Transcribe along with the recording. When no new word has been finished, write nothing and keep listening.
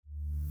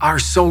Our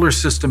solar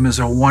system is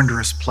a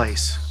wondrous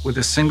place with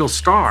a single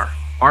star,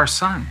 our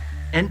sun,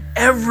 and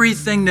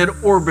everything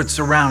that orbits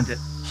around it,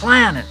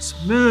 planets,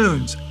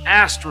 moons,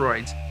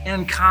 asteroids,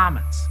 and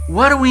comets.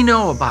 What do we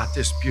know about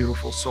this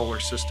beautiful solar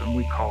system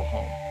we call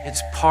home?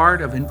 It's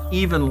part of an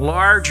even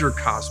larger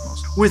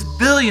cosmos with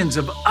billions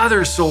of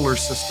other solar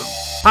systems.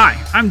 Hi,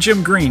 I'm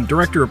Jim Green,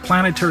 Director of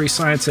Planetary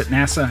Science at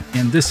NASA,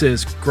 and this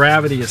is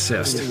Gravity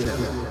Assist.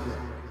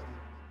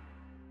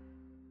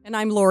 And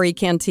I'm Lori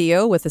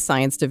Cantillo with the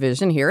Science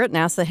Division here at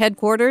NASA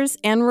headquarters,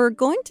 and we're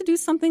going to do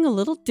something a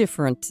little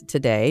different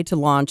today to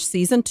launch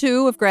Season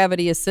 2 of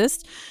Gravity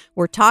Assist.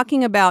 We're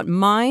talking about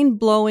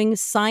mind-blowing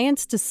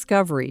science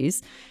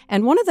discoveries,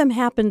 and one of them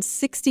happened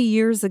 60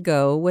 years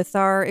ago with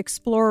our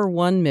Explorer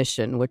 1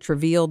 mission, which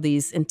revealed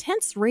these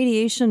intense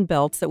radiation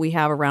belts that we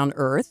have around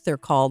Earth. They're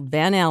called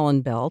Van Allen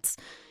belts.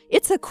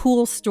 It's a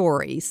cool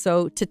story,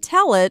 so to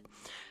tell it,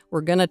 we're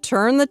going to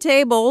turn the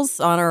tables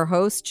on our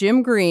host,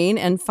 Jim Green,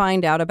 and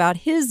find out about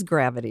his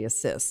gravity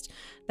assist.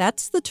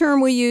 That's the term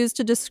we use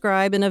to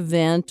describe an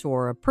event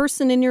or a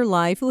person in your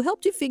life who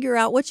helped you figure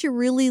out what you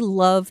really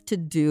love to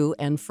do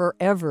and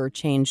forever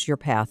changed your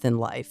path in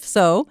life.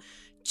 So,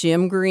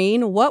 Jim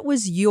Green, what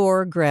was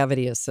your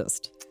gravity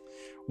assist?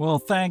 Well,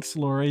 thanks,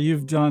 Lori.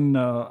 You've done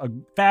a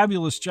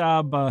fabulous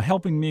job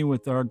helping me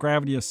with our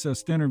Gravity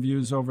Assist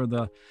interviews over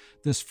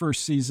this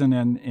first season,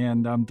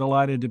 and I'm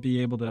delighted to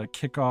be able to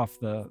kick off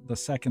the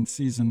second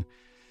season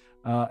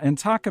and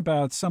talk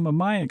about some of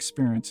my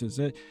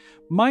experiences.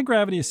 My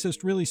Gravity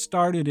Assist really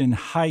started in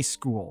high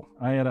school.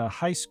 I had a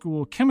high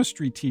school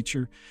chemistry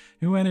teacher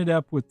who ended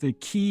up with the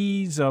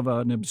keys of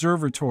an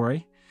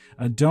observatory,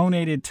 a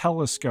donated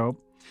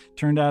telescope.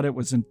 Turned out it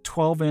was a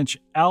 12-inch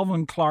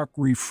Alvin Clark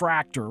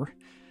refractor.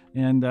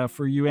 And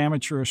for you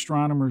amateur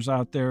astronomers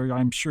out there,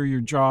 I'm sure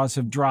your jaws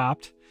have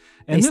dropped.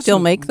 And they still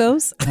make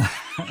those?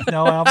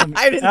 No, Alvin,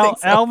 I didn't think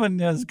so. Alvin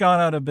has gone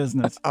out of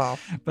business. Oh.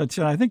 But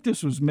I think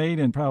this was made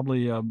in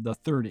probably the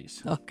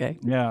 30s. Okay.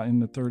 Yeah, in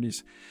the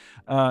 30s.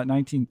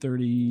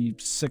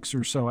 1936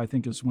 or so, I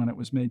think, is when it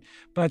was made.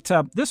 But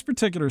this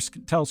particular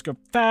telescope,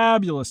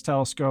 fabulous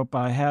telescope.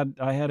 I had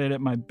it at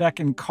my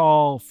beck and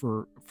call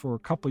for a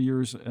couple of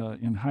years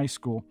in high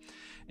school.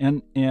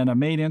 And I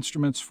made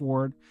instruments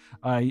for it.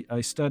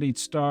 I studied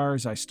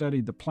stars. I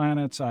studied the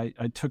planets. I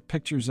took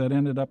pictures that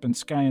ended up in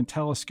Sky and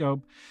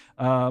Telescope.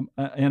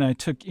 And I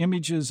took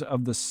images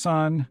of the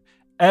sun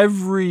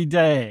every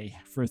day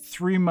for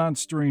 3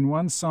 months during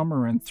one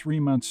summer and 3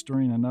 months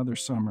during another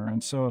summer.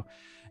 And so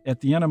at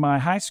the end of my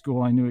high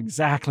school, I knew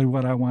exactly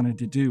what I wanted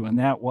to do, and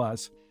that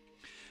was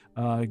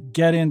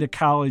get into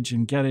college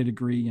and get a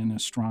degree in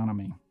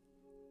astronomy.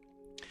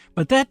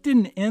 But that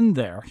didn't end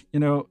there.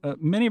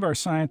 Many of our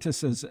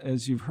scientists,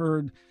 as you've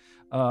heard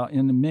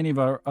in many of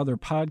our other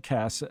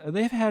podcasts,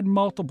 they've had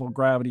multiple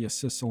gravity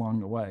assists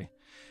along the way.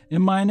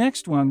 And my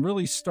next one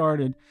really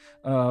started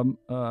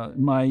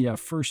my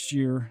first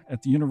year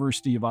at the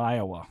University of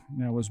Iowa.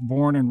 I was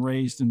born and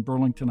raised in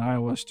Burlington,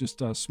 Iowa. It's just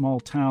a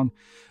small town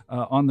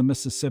on the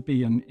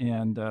Mississippi, and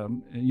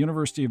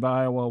University of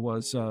Iowa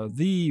was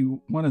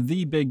one of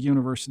the big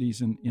universities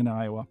in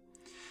Iowa.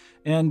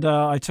 And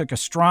I took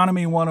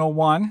Astronomy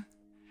 101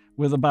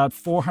 with about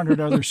 400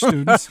 other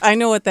students. I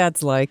know what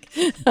that's like.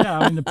 Yeah,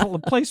 I mean, the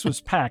place was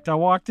packed. I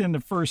walked in the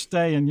first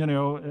day, and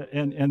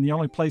and the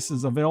only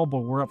places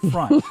available were up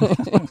front.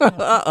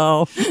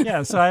 Uh-oh.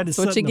 Yeah, so I had to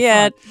sit what you in the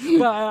get. front.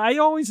 Well, I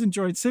always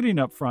enjoyed sitting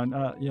up front.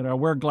 I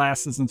wear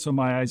glasses, and so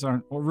my eyes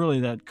aren't really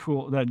that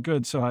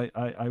good. So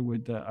I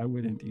would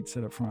indeed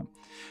sit up front.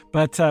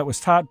 But it was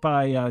taught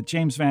by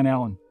James Van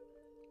Allen.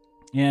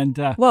 And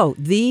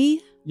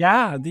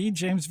the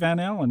James Van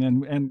Allen,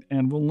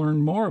 and we'll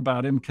learn more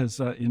about him because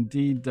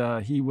indeed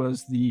he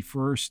was the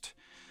first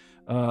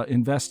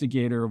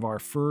investigator of our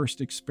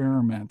first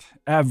experiment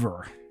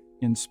ever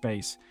in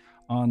space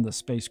on the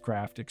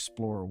spacecraft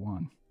Explorer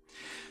 1.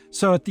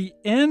 So at the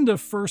end of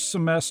first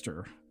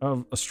semester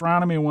of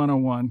Astronomy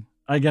 101,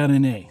 I got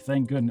an A.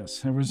 Thank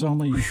goodness. There was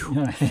only...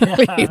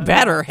 You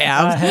better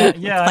have.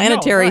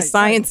 Planetary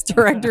science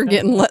director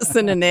getting less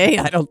than an A?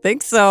 I don't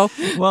think so.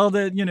 Well,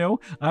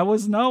 I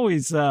wasn't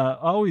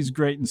always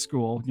great in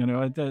school.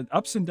 The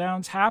ups and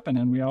downs happen,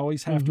 and we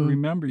always have to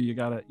remember you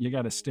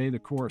gotta stay the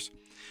course.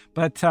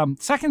 But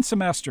second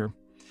semester,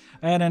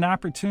 I had an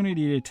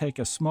opportunity to take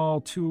a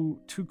small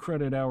two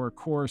credit hour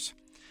course.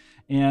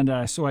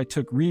 And so I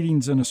took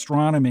readings in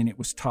astronomy, and it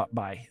was taught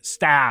by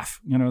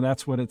staff.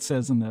 That's what it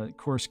says in the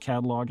course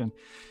catalog.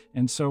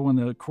 And so when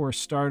the course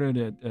started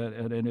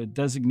at a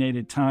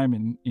designated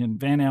time in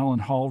Van Allen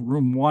Hall,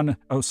 room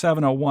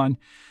 10701,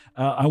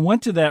 I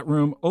went to that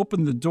room,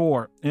 opened the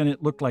door, and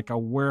it looked like a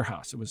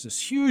warehouse. It was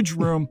this huge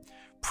room,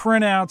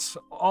 printouts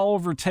all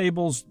over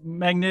tables,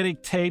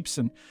 magnetic tapes,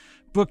 and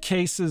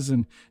bookcases,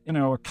 and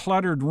a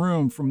cluttered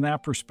room from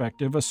that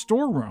perspective, a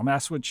storeroom.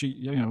 That's what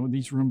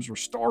these rooms were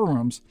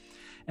storerooms.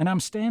 And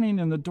I'm standing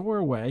in the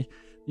doorway,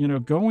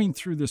 going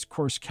through this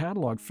course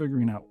catalog,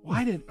 figuring out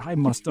I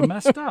must have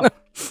messed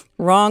up.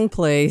 Wrong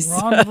place.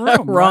 Wrong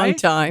room. Wrong right?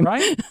 time.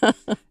 Right?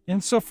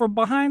 And so from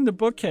behind the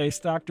bookcase,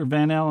 Dr.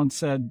 Van Allen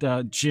said,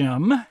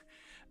 Jim,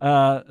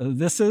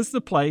 this is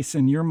the place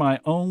and you're my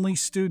only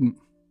student.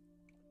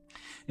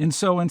 And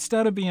so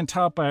instead of being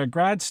taught by a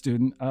grad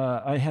student,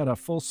 I had a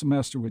full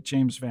semester with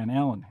James Van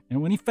Allen.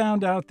 And when he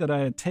found out that I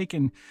had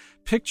taken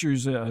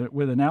pictures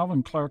with an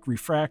Alvin Clark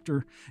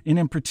refractor, and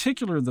in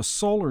particular the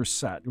solar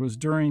set, it was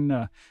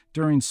during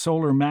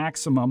solar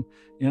maximum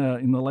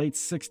in the late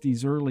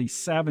 60s, early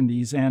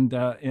 70s,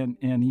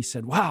 and he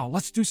said, wow,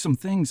 let's do some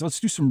things. Let's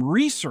do some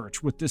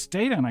research with this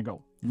data. And I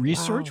go,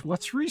 research? Wow.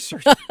 What's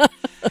research?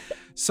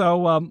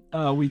 So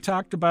we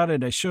talked about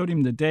it. I showed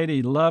him the data.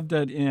 He loved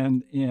it.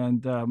 And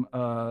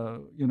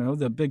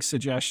the big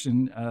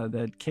suggestion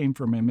that came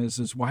from him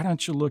is why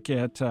don't you look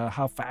at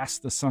how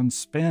fast the sun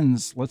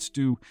spins? Let's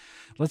do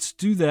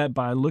that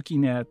by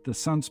looking at the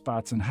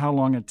sunspots and how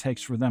long it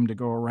takes for them to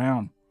go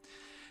around.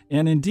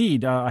 And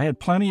indeed, I had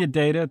plenty of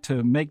data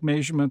to make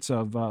measurements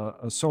of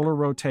a solar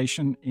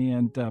rotation,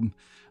 and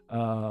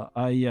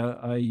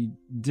I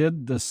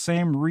did the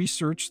same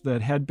research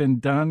that had been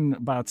done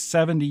about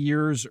 70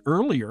 years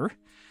earlier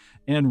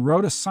and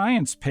wrote a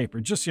science paper,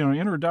 just,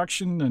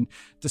 introduction and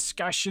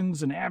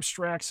discussions and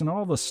abstracts and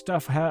all the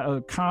stuff,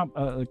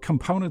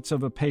 components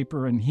of a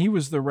paper, and he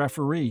was the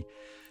referee.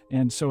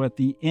 And so at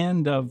the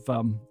end of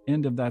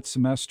that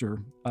semester,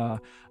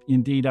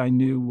 indeed, I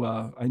knew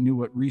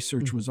what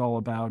research was all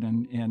about,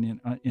 and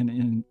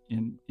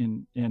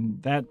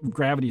that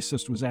gravity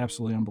assist was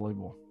absolutely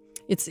unbelievable.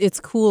 It's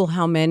cool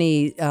how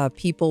many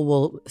people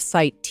will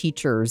cite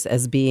teachers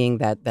as being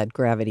that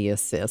gravity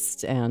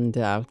assist, and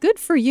good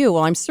for you.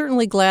 Well, I'm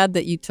certainly glad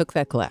that you took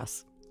that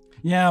class.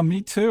 Yeah, me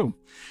too.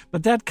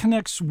 But that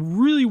connects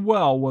really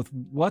well with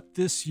what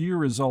this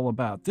year is all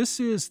about. This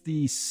is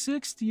the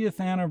 60th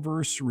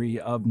anniversary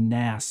of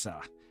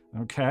NASA,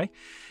 okay?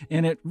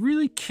 And it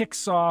really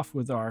kicks off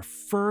with our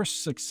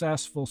first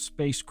successful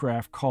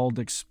spacecraft called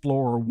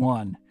Explorer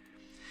 1.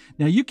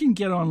 Now, you can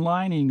get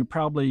online and you can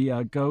probably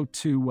go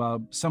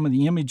to some of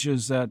the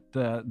images that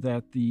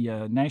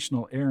the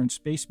National Air and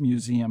Space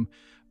Museum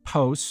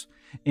posts,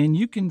 and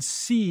you can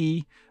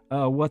see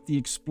what the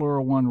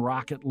Explorer 1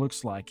 rocket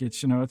looks like.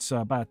 It's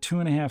about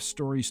 2.5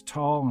 stories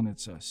tall, and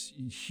it's a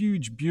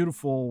huge,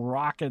 beautiful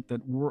rocket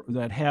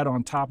that had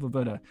on top of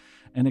it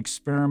an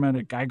experiment,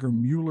 a Geiger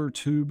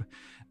tube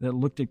that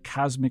looked at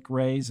cosmic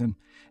rays, and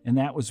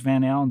that was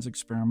Van Allen's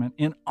experiment.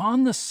 And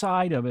on the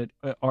side of it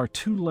are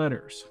two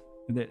letters.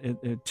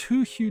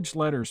 Two huge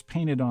letters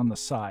painted on the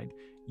side,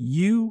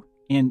 U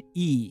and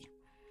E.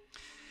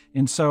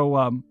 And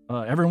so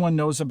everyone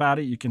knows about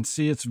it. You can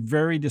see it's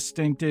very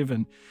distinctive,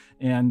 and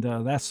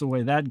that's the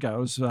way that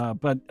goes.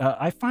 But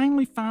I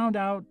finally found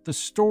out the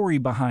story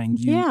behind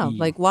UE. Yeah,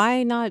 like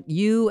why not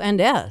U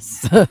and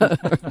S?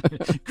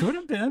 Could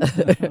have been.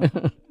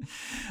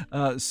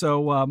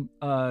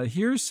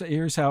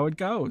 Here's how it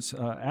goes.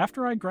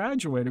 After I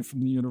graduated from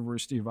the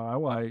University of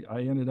Iowa,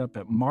 I ended up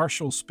at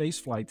Marshall Space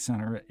Flight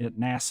Center at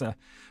NASA,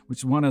 which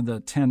is one of the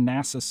 10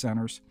 NASA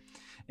centers.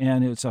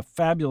 And it's a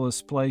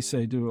fabulous place.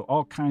 They do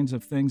all kinds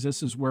of things.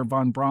 This is where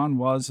von Braun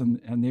was,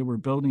 and they were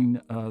building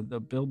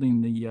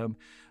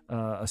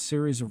a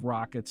series of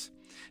rockets.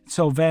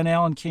 So Van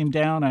Allen came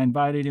down. I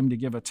invited him to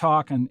give a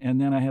talk, and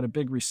then I had a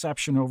big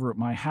reception over at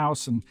my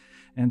house.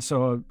 And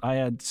so I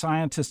had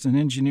scientists and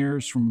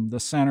engineers from the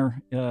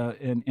center,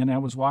 and I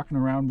was walking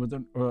around with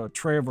a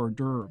tray of hors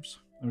d'oeuvres.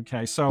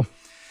 Okay, so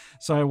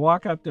I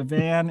walk up to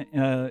Van,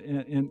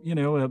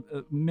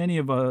 many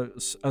of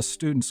us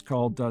students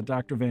called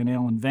Dr. Van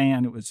Allen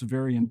Van. It was a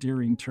very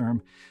endearing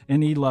term,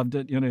 and he loved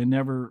it.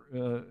 Never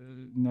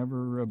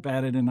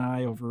batted an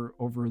eye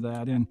over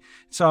that. And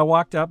so I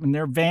walked up, and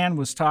there Van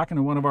was talking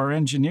to one of our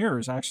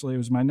engineers. Actually, it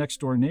was my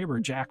next door neighbor,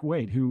 Jack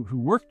Wade, who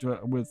worked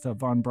with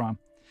von Braun.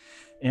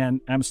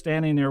 And I'm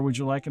standing there. Would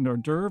you like an hors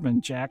d'oeuvre?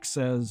 And Jack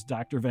says,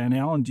 Dr. Van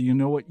Allen, do you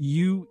know what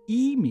UE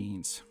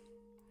means?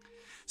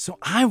 So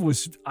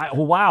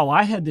wow,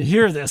 I had to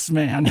hear this,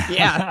 man.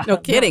 Yeah, no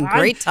kidding.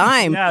 Great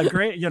time. Yeah,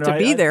 great. To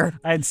be there.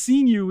 I had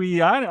seen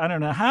UE, I don't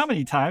know how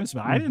many times,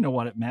 but I didn't know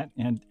what it meant.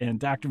 And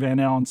Dr.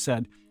 Van Allen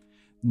said,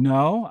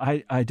 no,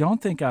 I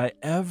don't think I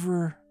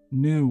ever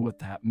knew what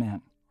that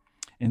meant.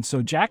 And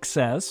so Jack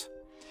says,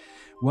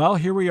 well,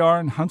 here we are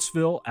in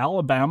Huntsville,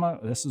 Alabama.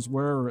 This is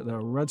where the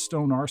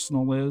Redstone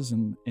Arsenal is,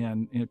 and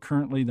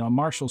currently the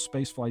Marshall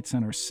Space Flight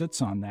Center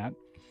sits on that.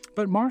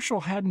 But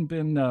Marshall hadn't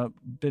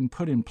been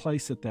put in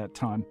place at that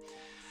time.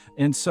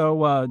 And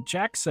so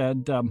Jack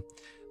said,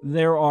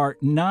 there are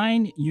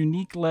 9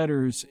 unique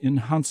letters in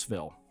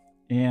Huntsville,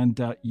 and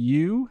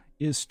U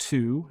is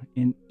 2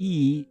 and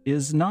E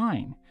is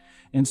 9.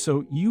 And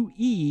so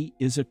UE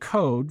is a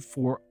code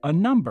for a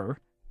number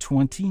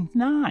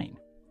 29.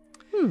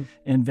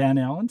 And Van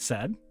Allen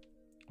said,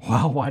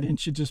 well, why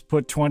didn't you just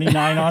put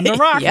 29 on the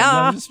rocket?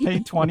 Yeah. Just pay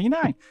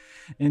 29.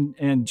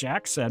 And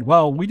Jack said,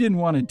 well, we didn't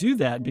want to do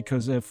that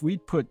because if we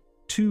put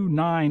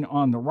 29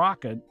 on the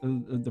rocket,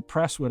 the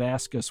press would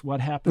ask us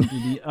what happened to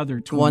the other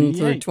 28. 1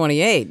 through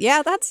 28.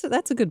 Yeah, that's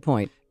a good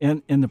point.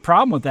 And the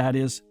problem with that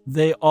is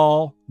they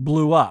all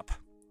blew up.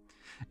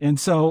 And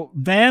so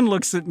Van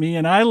looks at me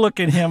and I look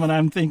at him and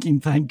I'm thinking,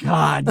 thank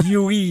God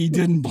UE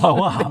didn't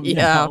blow up.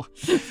 Yeah.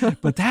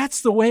 But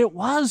that's the way it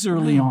was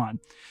early on.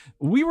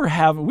 We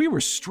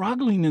were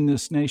struggling in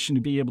this nation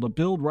to be able to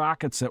build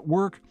rockets that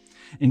work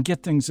and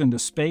get things into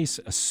space.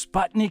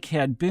 Sputnik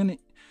had been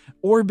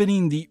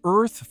orbiting the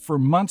Earth for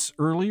months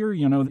earlier. The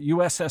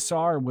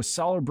USSR was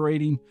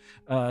celebrating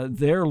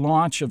their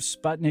launch of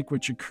Sputnik,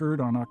 which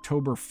occurred on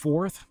October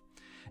 4th.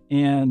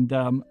 And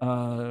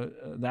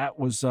that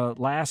was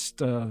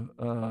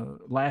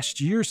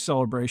last year's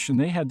celebration.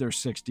 They had their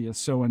 60th.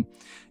 So in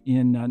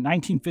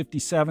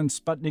 1957,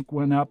 Sputnik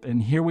went up,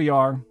 and here we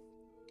are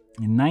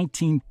in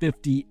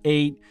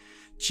 1958,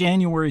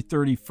 January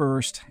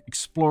 31st,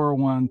 Explorer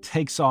 1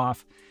 takes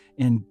off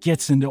and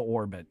gets into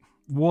orbit.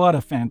 What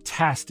a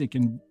fantastic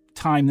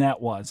time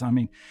that was. I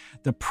mean,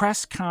 the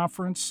press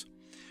conference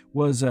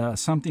was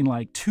something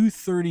like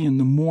 2:30 in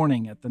the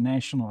morning at the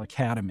National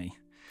Academy.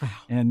 Wow.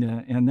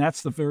 And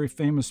that's the very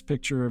famous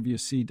picture of, you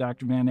see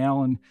Dr. Van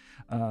Allen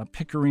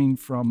Pickering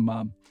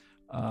from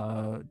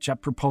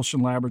Jet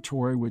Propulsion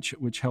Laboratory,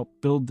 which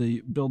helped build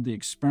the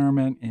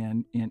experiment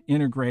and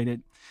integrate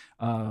it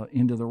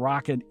into the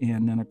rocket,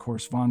 and then of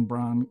course von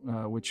Braun,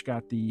 which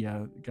got the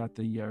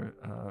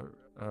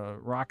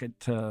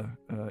rocket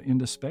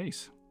into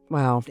space.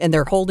 Wow. And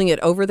they're holding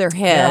it over their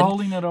head. They're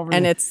holding it over.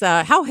 And it's,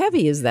 how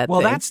heavy is that thing? Well,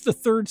 thing? that's the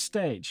third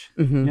stage.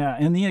 Mm-hmm. Yeah.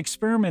 And the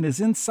experiment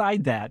is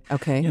inside that.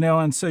 Okay.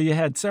 And so you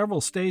had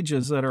several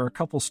stages that are a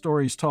couple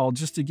stories tall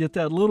just to get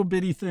that little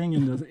bitty thing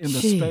into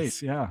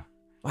space. Yeah.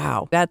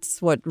 Wow.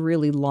 That's what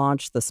really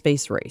launched the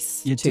space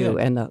race, it too. Did.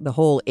 And the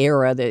whole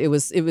era. That it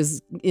was,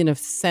 in a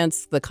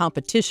sense, the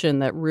competition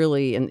that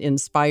really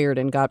inspired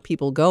and got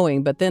people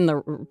going. But then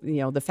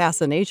the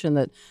fascination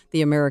that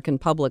the American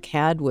public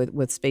had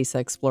with space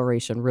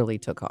exploration really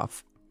took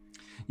off.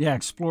 Yeah,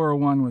 Explorer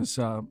 1 was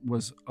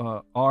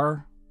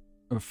our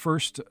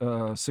first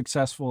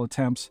successful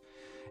attempts.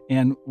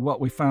 And what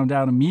we found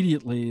out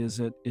immediately is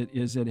that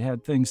it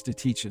had things to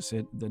teach us.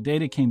 The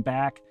data came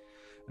back.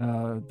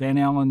 Van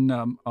Allen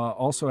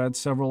also had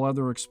several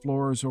other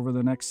explorers over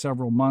the next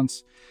several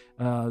months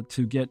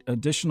to get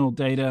additional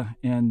data.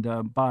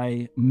 And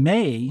by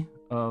May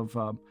of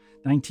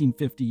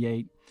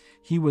 1958,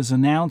 he was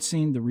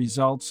announcing the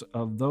results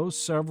of those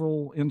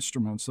several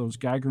instruments, those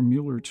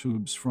Geiger-Muller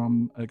tubes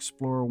from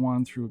Explorer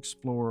 1 through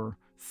Explorer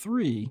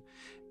 3,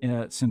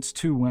 since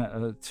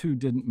two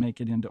didn't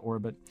make it into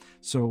orbit.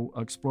 So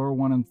Explorer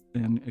 1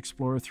 and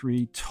Explorer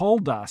 3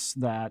 told us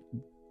that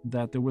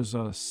there was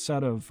a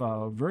set of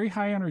very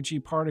high energy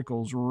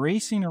particles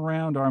racing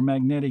around our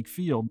magnetic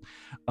field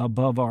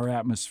above our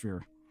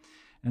atmosphere.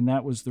 And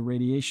that was the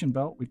radiation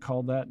belt. We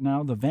call that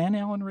now the Van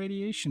Allen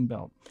radiation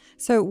belt.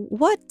 So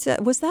what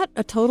was that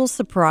a total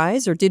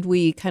surprise, or did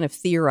we kind of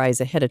theorize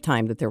ahead of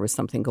time that there was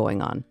something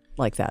going on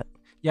like that?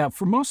 Yeah,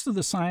 for most of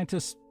the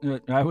scientists,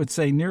 I would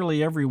say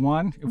nearly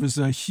everyone, it was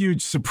a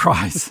huge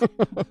surprise.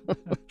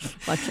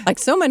 like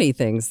so many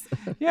things.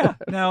 Yeah.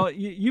 Now,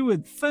 you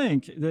would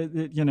think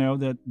that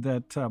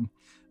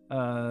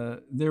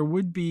there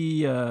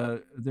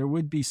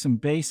would be some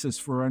basis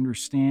for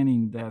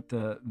understanding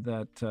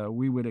that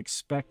we would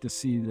expect to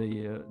see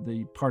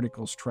the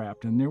particles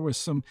trapped, and there was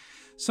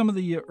some of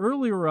the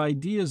earlier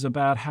ideas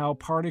about how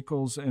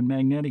particles and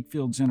magnetic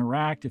fields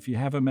interact. If you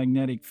have a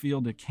magnetic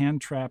field, it can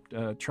trap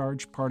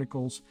charged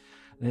particles.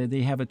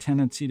 They have a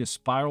tendency to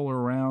spiral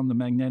around the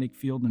magnetic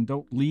field and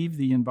don't leave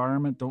the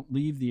environment, don't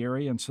leave the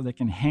area, and so they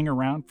can hang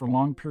around for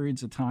long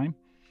periods of time.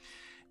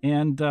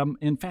 And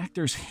in fact,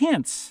 there's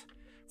hints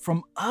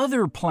from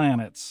other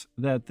planets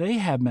that they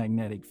have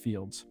magnetic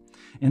fields.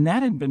 And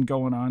that had been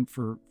going on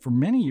for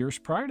many years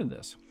prior to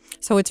this.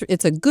 So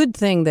it's a good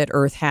thing that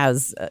Earth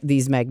has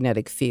these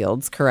magnetic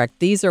fields, correct?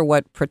 These are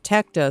what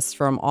protect us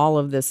from all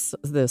of this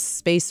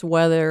space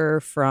weather,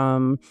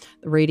 from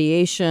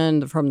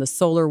radiation, from the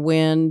solar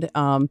wind.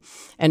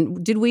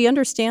 And did we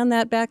understand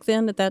that back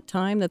then at that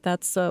time,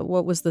 that's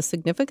what was the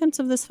significance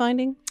of this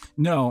finding?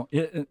 No,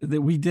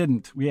 we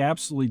didn't. We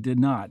absolutely did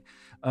not.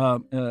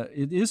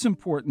 It is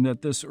important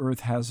that this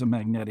Earth has a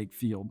magnetic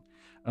field.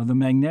 The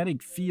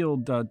magnetic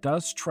field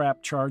does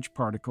trap charged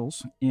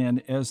particles,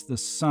 and as the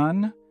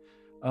sun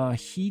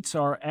heats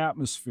our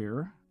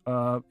atmosphere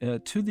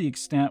to the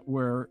extent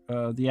where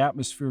the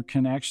atmosphere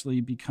can actually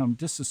become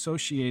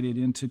disassociated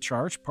into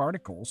charged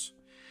particles,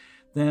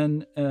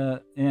 then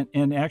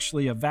and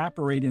actually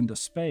evaporate into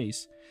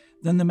space,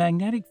 then the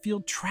magnetic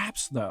field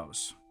traps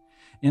those.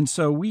 And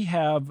so we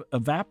have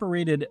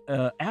evaporated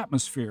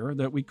atmosphere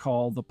that we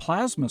call the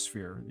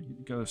plasmasphere.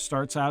 It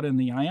starts out in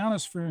the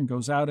ionosphere and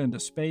goes out into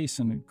space,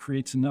 and it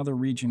creates another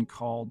region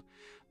called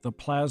the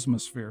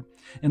plasmasphere.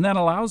 And that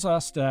allows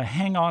us to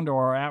hang on to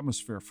our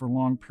atmosphere for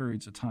long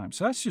periods of time.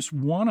 So that's just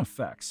one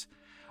effect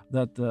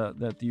that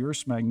the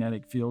Earth's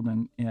magnetic field,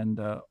 and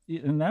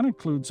that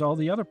includes all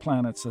the other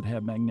planets that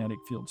have magnetic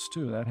fields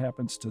too. That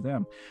happens to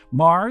them.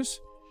 Mars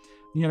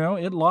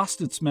It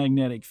lost its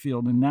magnetic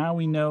field, and now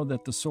we know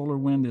that the solar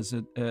wind, as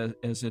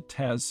it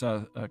has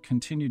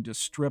continued to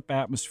strip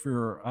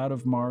atmosphere out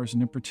of Mars,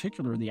 and in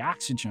particular the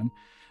oxygen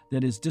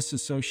that is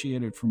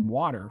disassociated from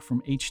water,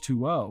 from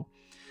H2O,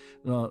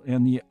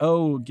 and the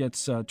O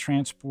gets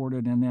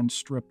transported and then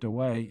stripped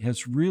away,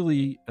 has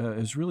really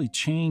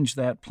changed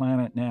that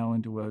planet now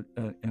into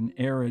an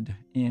arid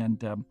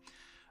and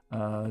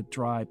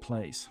dry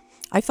place.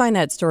 I find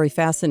that story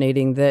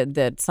fascinating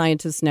that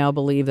scientists now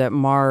believe that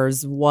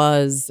Mars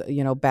was,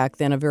 back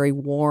then a very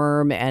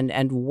warm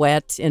and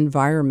wet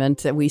environment.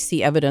 That we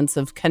see evidence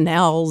of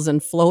canals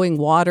and flowing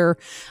water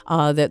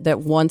that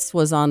once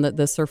was on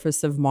the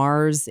surface of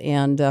Mars.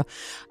 And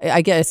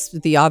I guess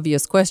the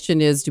obvious question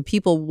is, do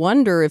people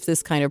wonder if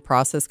this kind of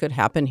process could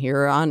happen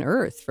here on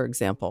Earth, for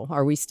example?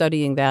 Are we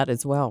studying that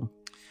as well?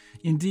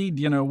 Indeed,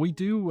 we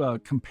do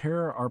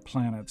compare our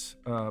planets.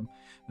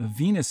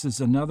 Venus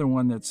is another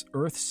one that's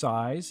Earth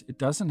size. It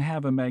doesn't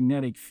have a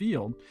magnetic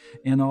field.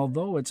 And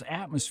although its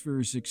atmosphere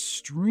is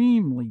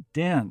extremely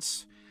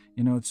dense,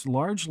 it's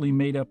largely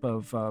made up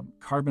of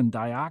carbon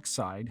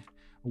dioxide,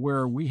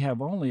 where we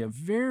have only a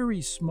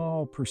very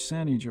small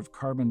percentage of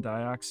carbon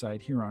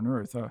dioxide here on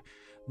Earth.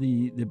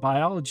 The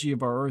biology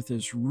of our Earth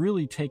has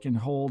really taken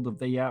hold of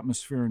the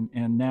atmosphere,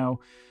 and now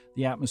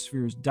the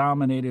atmosphere is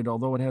dominated,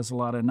 although it has a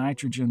lot of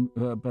nitrogen,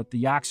 but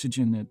the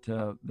oxygen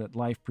that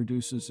life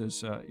produces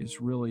is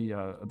really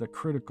the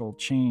critical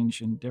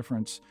change and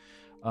difference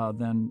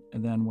than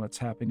what's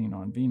happening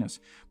on Venus.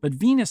 But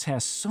Venus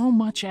has so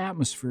much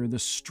atmosphere. The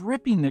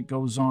stripping that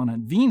goes on at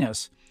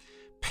Venus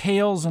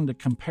pales into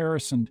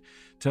comparison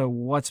to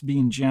what's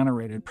being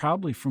generated,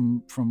 probably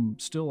from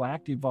still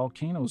active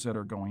volcanoes that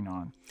are going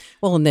on.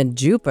 Well, and then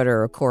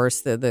Jupiter, of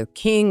course, the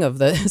king of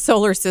the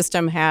solar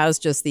system, has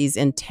just these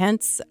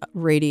intense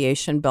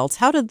radiation belts.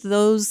 How did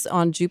those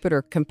on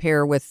Jupiter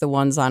compare with the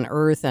ones on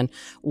Earth, and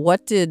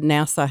what did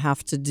NASA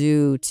have to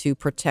do to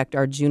protect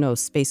our Juno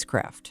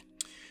spacecraft?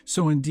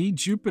 So indeed,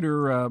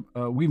 Jupiter,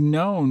 we've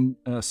known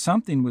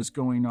something was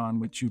going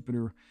on with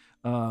Jupiter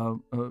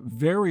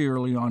very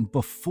early on,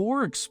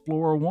 before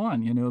Explorer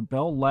 1.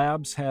 Bell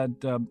Labs had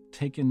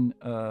taken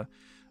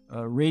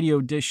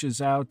radio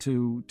dishes out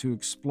to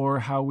explore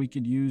how we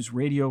could use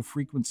radio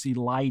frequency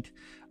light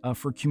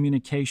for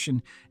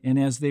communication. And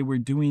as they were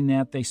doing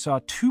that, they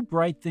saw two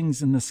bright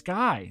things in the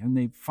sky, and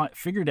they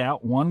figured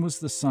out one was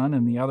the sun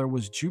and the other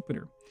was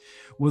Jupiter.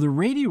 Well, the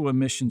radio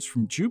emissions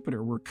from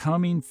Jupiter were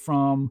coming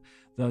from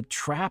the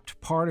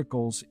trapped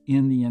particles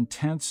in the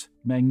intense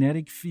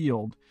magnetic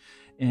field,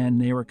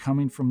 and they were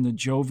coming from the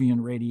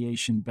Jovian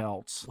radiation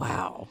belts.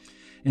 Wow.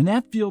 And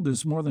that field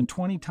is more than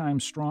 20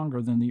 times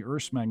stronger than the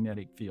Earth's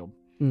magnetic field.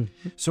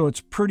 Mm-hmm. So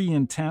it's pretty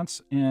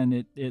intense, and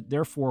it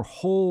therefore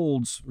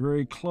holds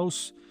very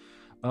close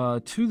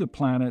to the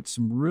planet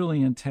some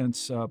really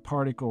intense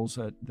particles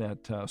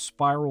that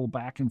spiral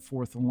back and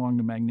forth along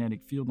the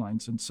magnetic field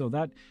lines. And so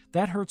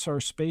that hurts our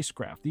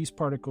spacecraft. These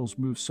particles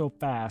move so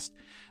fast,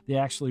 they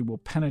actually will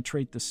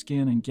penetrate the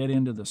skin and get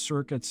into the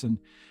circuits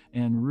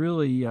and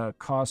really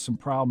cause some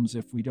problems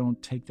if we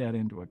don't take that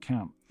into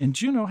account. And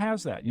Juno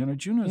has that.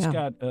 Juno's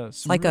got some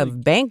it's like a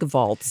bank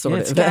vault, sort of.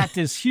 It's got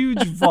this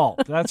huge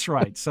vault. That's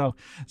right. So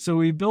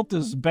we built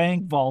this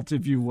bank vault,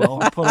 if you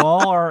will, and put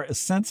all our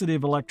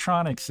sensitive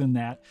electronics in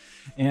that,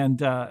 and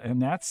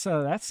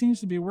that seems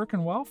to be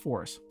working well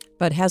for us.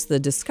 But has the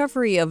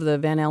discovery of the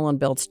Van Allen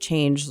belts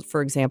changed,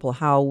 for example,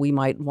 how we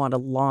might want to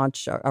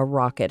launch a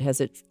rocket?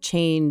 Has it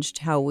changed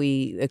how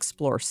we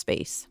explore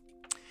space?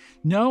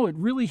 No, it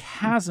really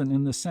hasn't,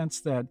 in the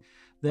sense that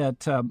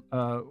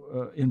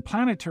in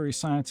planetary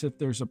science, if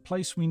there's a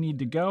place we need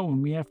to go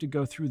and we have to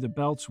go through the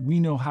belts, we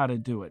know how to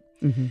do it.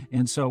 Mm-hmm.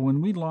 And so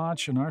when we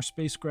launch and our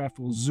spacecraft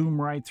will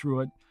zoom right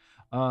through it,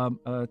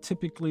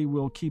 typically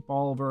we'll keep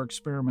all of our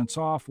experiments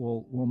off.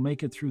 We'll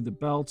make it through the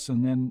belts,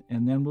 and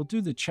then we'll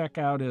do the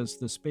checkout as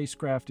the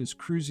spacecraft is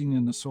cruising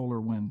in the solar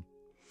wind.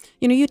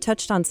 You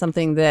touched on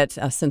something that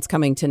since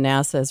coming to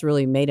NASA has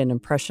really made an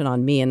impression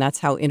on me, and that's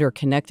how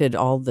interconnected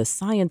all the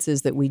science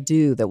is that we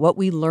do, that what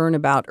we learn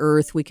about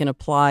Earth we can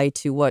apply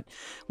to what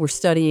we're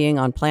studying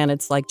on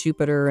planets like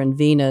Jupiter and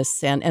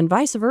Venus and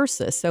vice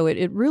versa. So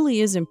it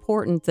really is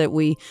important that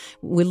we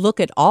look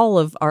at all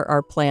of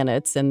our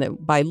planets, and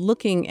that by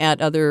looking at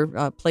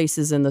other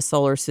places in the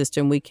solar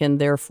system, we can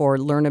therefore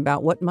learn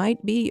about what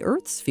might be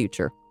Earth's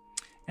future.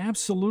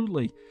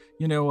 Absolutely.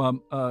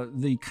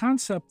 The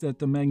concept that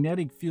the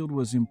magnetic field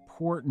was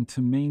important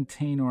to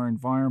maintain our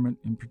environment,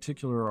 in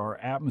particular our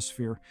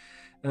atmosphere,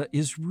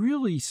 is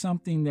really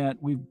something that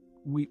we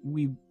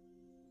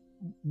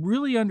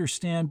really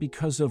understand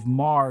because of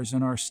Mars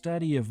and our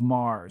study of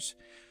Mars.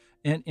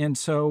 And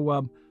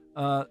so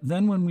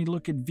then when we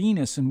look at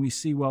Venus and we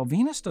see, well,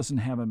 Venus doesn't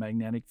have a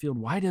magnetic field.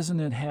 Why doesn't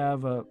it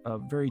have a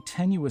very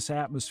tenuous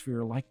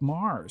atmosphere like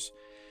Mars?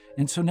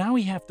 And so now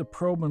we have to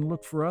probe and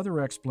look for other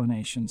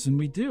explanations, and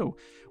we do.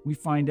 We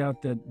find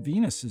out that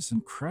Venus is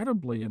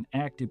incredibly an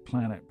active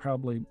planet,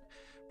 probably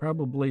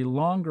probably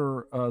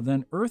longer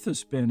than Earth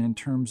has been in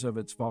terms of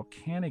its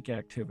volcanic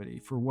activity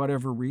for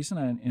whatever reason,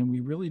 and we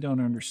really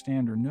don't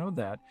understand or know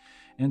that.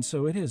 And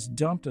so it has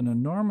dumped an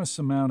enormous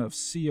amount of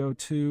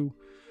CO2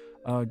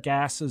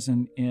 gases,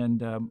 and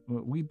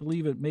we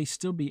believe it may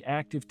still be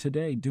active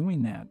today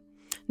doing that.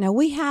 Now,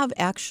 we have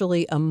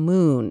actually a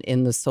moon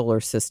in the solar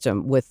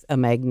system with a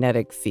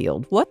magnetic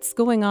field. What's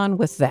going on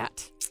with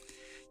that?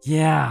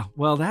 Yeah,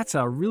 well, that's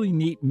a really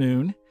neat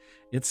moon.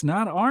 It's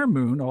not our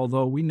moon,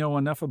 although we know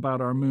enough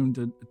about our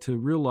moon to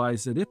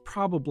realize that it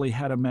probably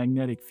had a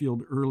magnetic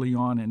field early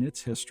on in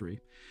its history.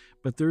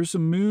 But there's a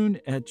moon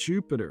at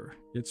Jupiter.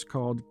 It's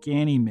called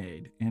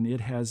Ganymede, and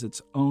it has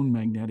its own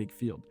magnetic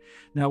field.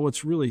 Now,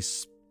 what's really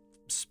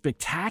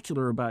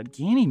spectacular about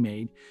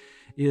Ganymede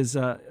is,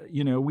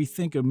 we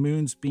think of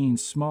moons being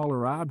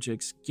smaller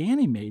objects.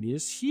 Ganymede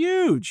is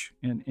huge,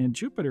 and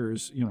Jupiter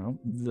is,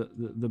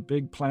 the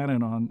big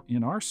planet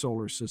in our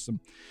solar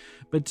system.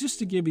 But just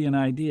to give you an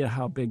idea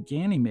how big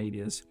Ganymede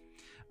is,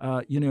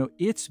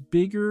 it's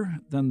bigger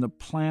than the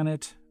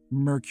planet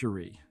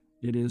Mercury.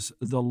 It is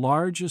the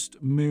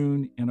largest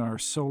moon in our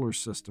solar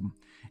system,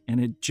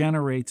 and it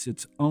generates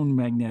its own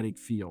magnetic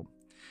field.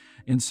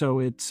 And so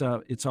it's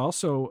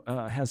also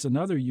has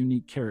another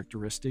unique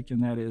characteristic,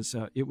 and that is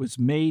it was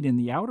made in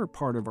the outer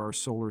part of our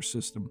solar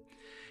system,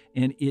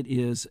 and it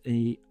is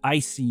a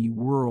icy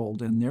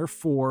world, and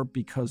therefore,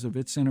 because of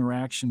its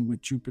interaction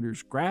with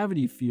Jupiter's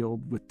gravity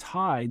field with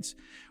tides,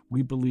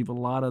 we believe a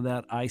lot of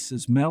that ice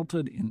is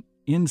melted, and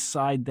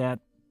inside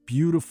that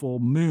beautiful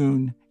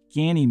moon,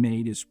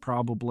 Ganymede is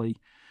probably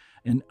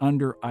an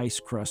under ice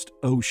crust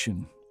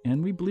ocean.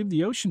 And we believe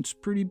the ocean's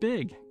pretty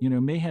big,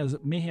 may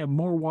have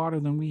more water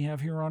than we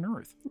have here on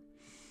Earth.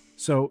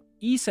 So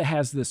ESA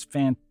has this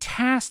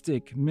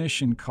fantastic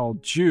mission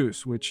called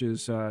JUICE, which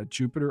is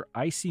Jupiter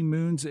Icy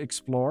Moons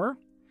Explorer.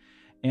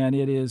 And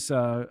it is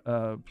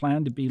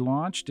planned to be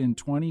launched in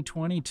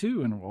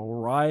 2022 and will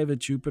arrive at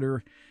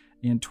Jupiter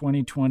in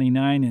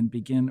 2029 and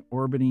begin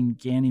orbiting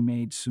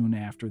Ganymede soon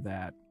after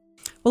that.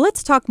 Well,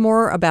 let's talk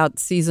more about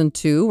Season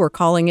 2. We're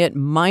calling it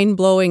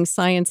Mind-Blowing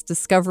Science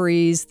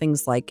Discoveries,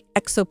 things like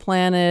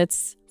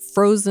exoplanets,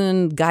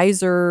 frozen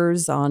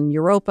geysers on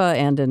Europa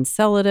and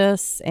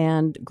Enceladus,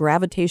 and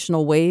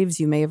gravitational waves.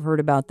 You may have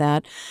heard about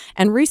that.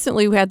 And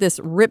recently we had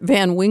this Rip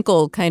Van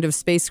Winkle kind of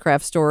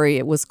spacecraft story.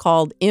 It was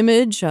called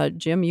Image.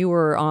 Jim, you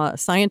were a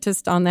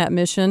scientist on that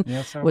mission.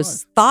 Yes, I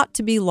was thought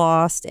to be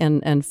lost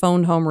and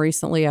phoned home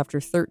recently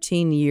after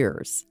 13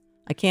 years.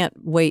 I can't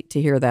wait to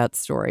hear that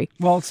story.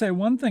 Well, I'll say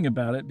one thing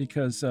about it,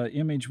 because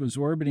Image was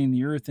orbiting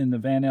the Earth in the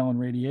Van Allen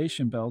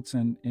radiation belts,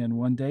 and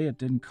one day it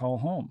didn't call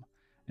home.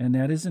 And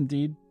that is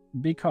indeed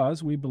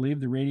because we believe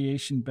the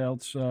radiation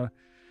belts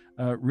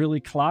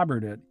really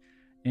clobbered it.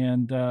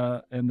 And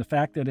the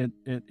fact that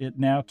it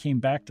now came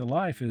back to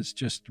life is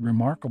just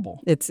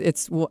remarkable. It's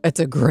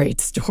a great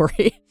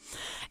story.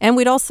 And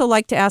we'd also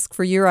like to ask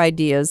for your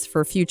ideas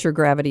for future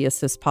Gravity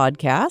Assist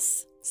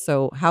podcasts.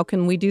 So how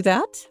can we do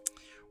that?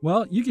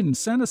 Well, you can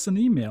send us an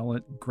email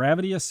at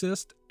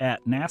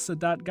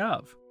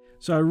gravityassist@nasa.gov.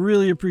 So I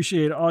really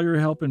appreciate all your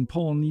help in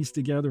pulling these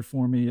together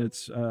for me.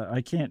 It's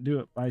I can't do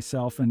it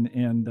myself,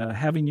 and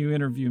having you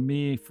interview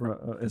me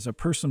as a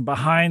person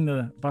behind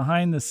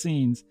the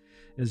scenes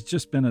has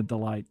just been a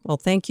delight. Well,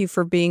 thank you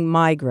for being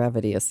my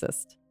Gravity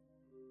Assist.